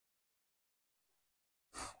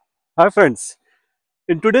Hi friends,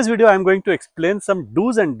 in today's video I am going to explain some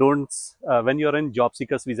do's and don'ts when you are in job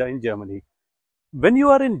seekers visa in Germany. When you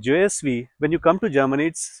are in JSV, when you come to Germany,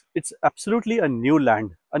 it's absolutely a new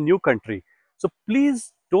land, a new country. So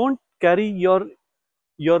please don't carry your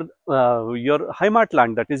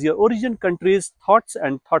Heimatland, that is your origin country's thoughts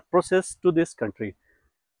and thought process to this country.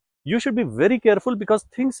 You should be very careful because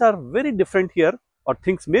things are very different here, or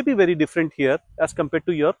things may be very different here as compared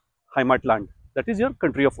to your Heimatland, that is your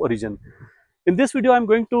country of origin. In this video, I'm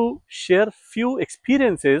going to share few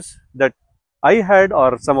experiences that I had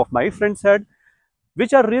or some of my friends had,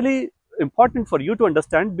 which are really important for you to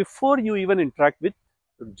understand before you even interact with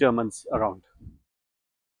Germans around.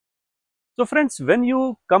 So friends, when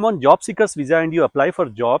you come on job seekers visa and you apply for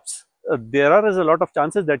jobs, there are a lot of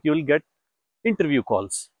chances that you will get interview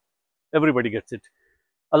calls. Everybody gets it.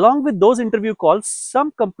 Along with those interview calls,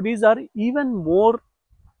 some companies are even more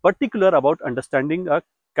particular about understanding a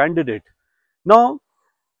candidate. Now,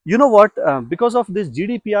 you know what, because of these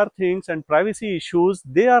GDPR things and privacy issues,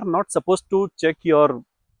 they are not supposed to check your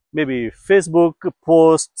maybe Facebook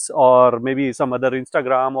posts or maybe some other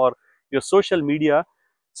Instagram or your social media.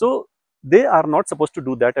 So they are not supposed to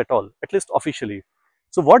do that at all, at least officially.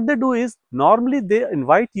 So what they do is normally they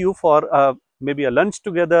invite you for maybe a lunch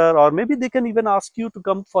together, or maybe they can even ask you to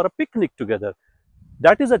come for a picnic together.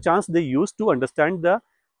 That is a chance they use to understand the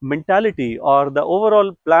mentality or the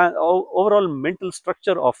overall plan, overall mental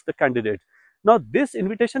structure of the candidate. Now this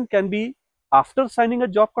invitation can be after signing a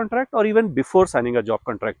job contract or even before signing a job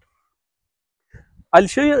contract. I'll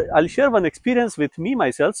share one experience with me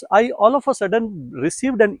myself. I all of a sudden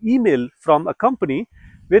received an email from a company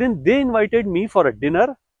wherein they invited me for a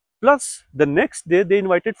dinner, plus the next day they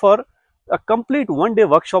invited for a complete one-day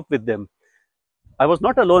workshop with them. I was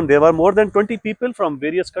not alone. There were more than 20 people from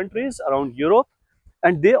various countries around Europe,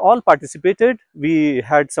 and they all participated. We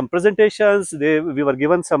had some presentations. We were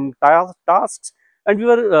given some tasks, and we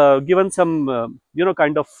were given some,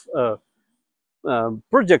 kind of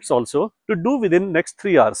projects also to do within next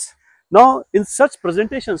 3 hours. Now, in such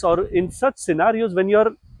presentations or in such scenarios, when you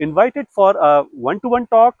are invited for a one-to-one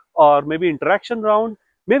talk or maybe interaction round,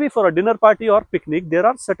 maybe for a dinner party or picnic, there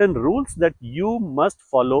are certain rules that you must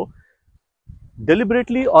follow.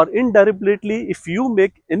 Deliberately or indirectly, if you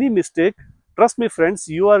make any mistake, trust me friends,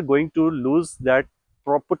 you are going to lose that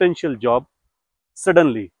potential job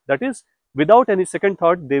suddenly. That is, without any second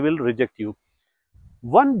thought, they will reject you.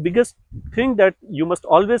 One biggest thing that you must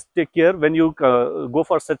always take care when you go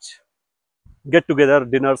for such get together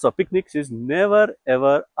dinners or picnics is never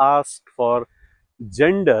ever ask for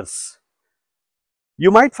genders.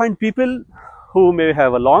 You might find people who may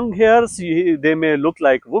have a long hairs, they may look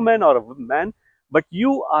like woman or a man, but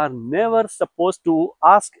you are never supposed to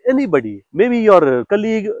ask anybody, maybe your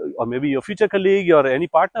colleague or maybe your future colleague or any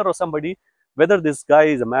partner or somebody, whether this guy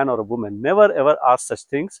is a man or a woman. Never ever ask such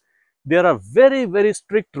things. There are very, very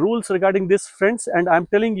strict rules regarding this, friends, and I'm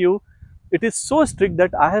telling you, it is so strict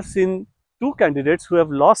that I have seen two candidates who have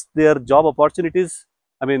lost their job opportunities.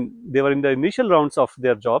 I mean, they were in the initial rounds of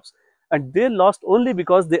their jobs, and they lost only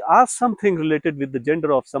because they asked something related with the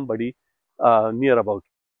gender of somebody near about.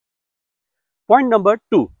 Point number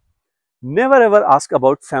two, never ever ask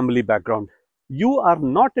about family background. You are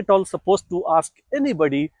not at all supposed to ask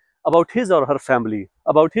anybody about his or her family,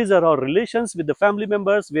 about his or her relations with the family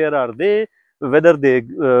members, where are they, whether they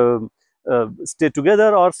stay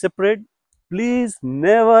together or separate. Please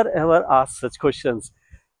never ever ask such questions.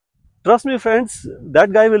 Trust me friends,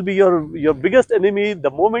 that guy will be your biggest enemy the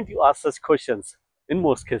moment you ask such questions in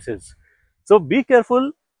most cases. So be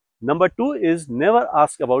careful. Number two is never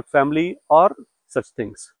ask about family or such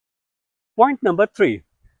things. Point number three.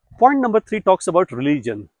 Point number three talks about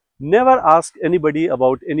religion. Never ask anybody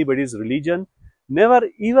about anybody's religion. Never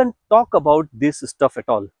even talk about this stuff at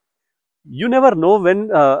all. You never know when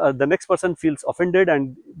the next person feels offended,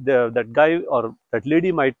 and that guy or that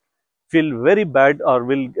lady might feel very bad or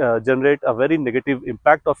will generate a very negative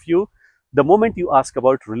impact of you the moment you ask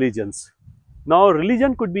about religions. Now,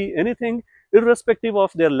 religion could be anything, irrespective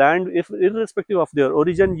of their land, if irrespective of their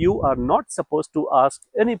origin. You are not supposed to ask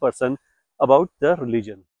any person about the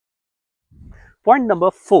religion. Point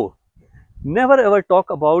number four, never ever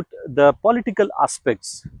talk about the political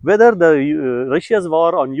aspects, whether the Russia's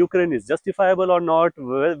war on Ukraine is justifiable or not,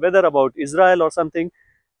 whether about Israel or something.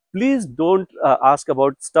 Please don't ask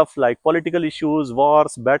about stuff like political issues,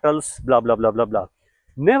 wars, battles, blah blah blah blah blah.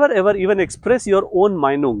 Never ever even express your own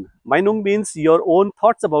Meinung. Meinung means your own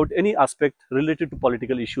thoughts about any aspect related to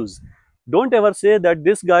political issues. Don't ever say that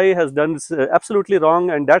this guy has done absolutely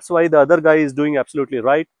wrong and that's why the other guy is doing absolutely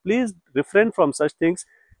right. Please refrain from such things.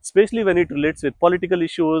 especially when it relates with political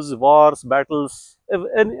issues, wars, battles,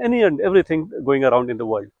 any and everything going around in the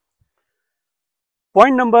world.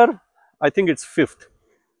 Point number, I think it's fifth.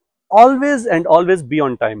 Always and always be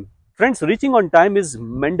on time. Friends, reaching on time is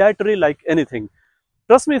mandatory like anything.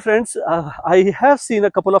 Trust me, friends, I have seen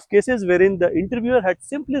a couple of cases wherein the interviewer had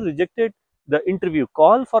simply rejected the interview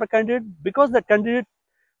call for a candidate because that candidate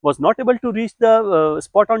was not able to reach the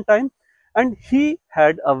spot on time, and he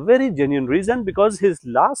had a very genuine reason because his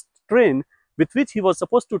last train with which he was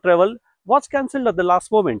supposed to travel was cancelled at the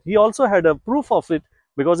last moment. He also had a proof of it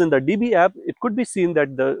because in the DB app it could be seen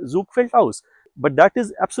that the Zook felt house. But that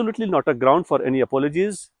is absolutely not a ground for any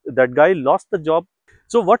apologies. That guy lost the job.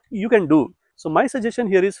 So what you can do? So my suggestion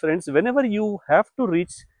here is, friends, whenever you have to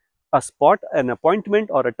reach a spot, an appointment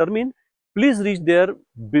or a termin, please reach there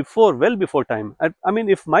before, well before time. I mean,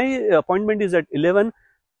 if my appointment is at 11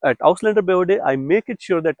 at Ausländer Behörde, I make it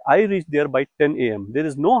sure that I reach there by 10 a.m. There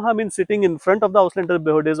is no harm in sitting in front of the Ausländer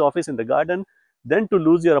Behörde's office in the garden then to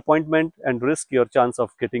lose your appointment and risk your chance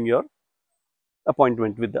of getting your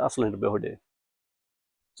appointment with the Ausländer Behörde.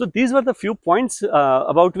 So these were the few points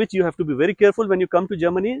about which you have to be very careful when you come to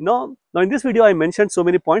Germany. Now in this video I mentioned so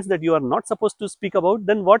many points that you are not supposed to speak about.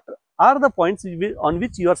 Then what are the points on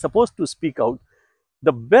which you are supposed to speak out?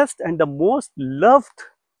 The best and the most loved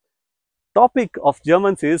topic of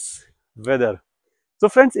Germans is weather. So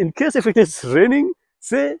friends, in case if it is raining,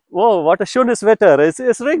 say, "Whoa, what a schönes Wetter, it's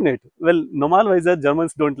regnet." Well, normalerweise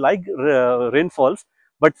Germans don't like rainfalls,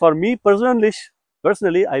 but for me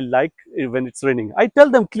personally, I like it when it's raining. I tell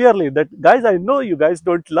them clearly that, guys, I know you guys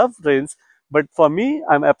don't love rains, but for me,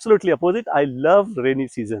 I'm absolutely opposite. I love rainy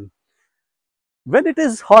season. When it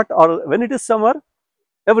is hot or when it is summer,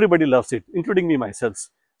 everybody loves it, including me myself.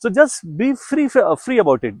 So just be free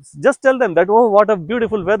about it. Just tell them that, oh, what a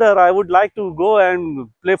beautiful weather. I would like to go and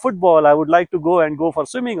play football. I would like to go for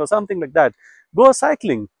swimming or something like that. Go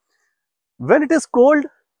cycling. When it is cold,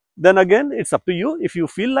 then again, it's up to you. If you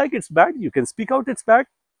feel like it's bad, you can speak out it's bad.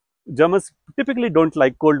 Germans typically don't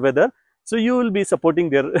like cold weather, so you will be supporting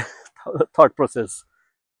their thought process.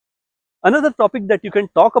 Another topic that you can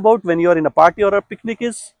talk about when you are in a party or a picnic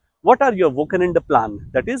is, what are your Wochenende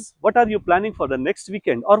plan? That is, what are you planning for the next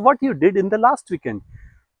weekend or what you did in the last weekend?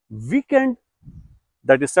 Weekend,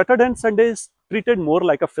 that is Saturday and Sunday, is treated more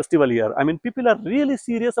like a festival here. I mean, people are really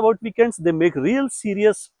serious about weekends. They make real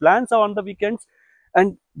serious plans on the weekends,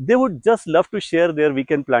 and they would just love to share their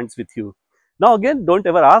weekend plans with you. Now again, don't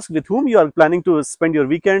ever ask with whom you are planning to spend your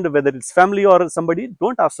weekend, whether it's family or somebody.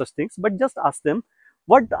 Don't ask such things, but just ask them,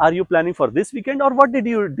 what are you planning for this weekend or what did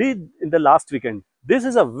you did in the last weekend? This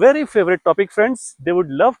is a very favorite topic, friends. They would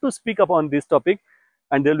love to speak upon this topic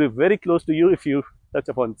and they'll be very close to you if you touch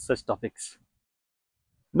upon such topics.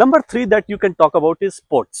 Number 3 that you can talk about is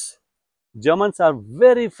sports. Germans are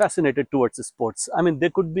very fascinated towards sports. I mean,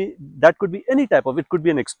 that could be any type of, it could be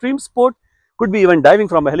an extreme sport, could be even diving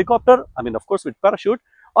from a helicopter, I mean, of course, with parachute,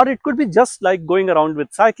 or it could be just like going around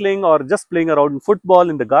with cycling or just playing around in football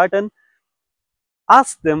in the garden.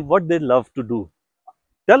 Ask them what they love to do.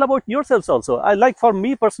 Tell about yourselves also. For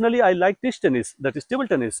me personally, I like dish tennis, that is table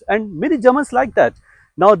tennis, and many Germans like that.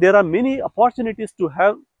 Now there are many opportunities to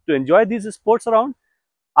enjoy these sports around.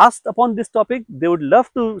 Asked upon this topic, they would love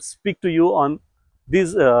to speak to you on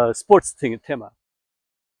these sports thema.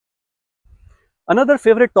 Another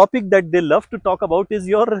favorite topic that they love to talk about is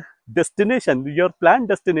your destination, your planned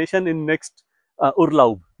destination in next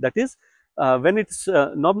Urlaub. That is, when it's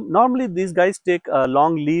normally these guys take a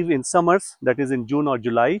long leave in summers, that is in June or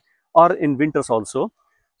July, or in winters also.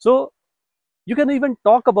 So you can even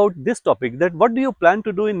talk about this topic, that what do you plan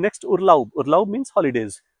to do in next Urlaub? Urlaub means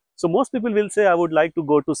holidays. So most people will say, I would like to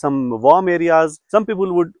go to some warm areas. Some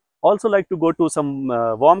people would also like to go to some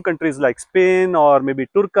warm countries like Spain or maybe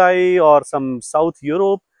Turkey or some South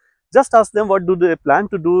Europe. Just ask them what do they plan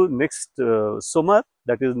to do next summer,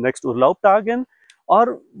 that is next Urlaubtagen,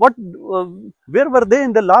 or what, where were they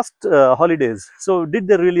in the last holidays? So did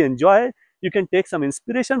they really enjoy? You can take some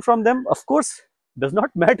inspiration from them. Of course, does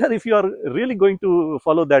not matter if you are really going to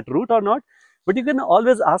follow that route or not, but you can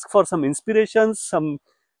always ask for some inspirations,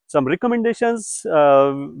 some recommendations,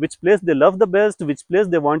 which place they love the best, which place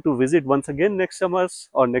they want to visit once again next summers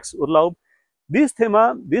or next Urlaub. These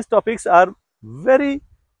topics are very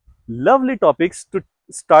lovely topics to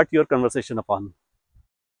start your conversation upon.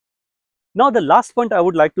 Now the last point I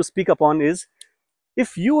would like to speak upon is,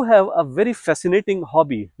 if you have a very fascinating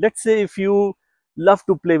hobby, let's say if you love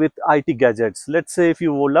to play with IT gadgets, let's say if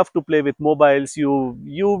you love to play with mobiles,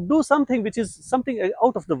 you do something which is something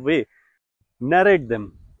out of the way, narrate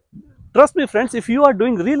them. Trust me, friends, if you are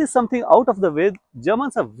doing really something out of the way,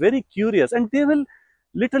 Germans are very curious and they will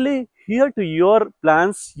literally hear to your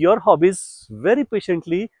plans, your hobbies very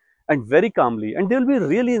patiently and very calmly, and they will be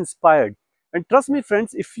really inspired. And trust me,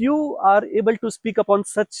 friends, if you are able to speak upon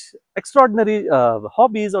such extraordinary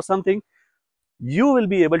hobbies or something, you will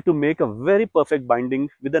be able to make a very perfect binding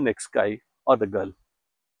with the next guy or the girl.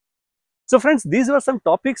 So friends, these were some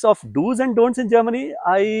topics of do's and don'ts in Germany.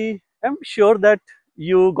 I am sure that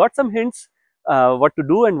you got some hints what to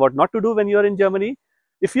do and what not to do when you are in Germany.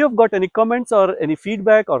 If you have got any comments or any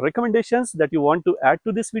feedback or recommendations that you want to add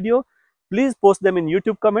to this video, please post them in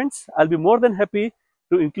YouTube comments. I'll be more than happy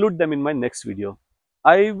to include them in my next video.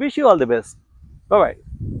 I wish you all the best. Bye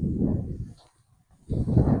bye.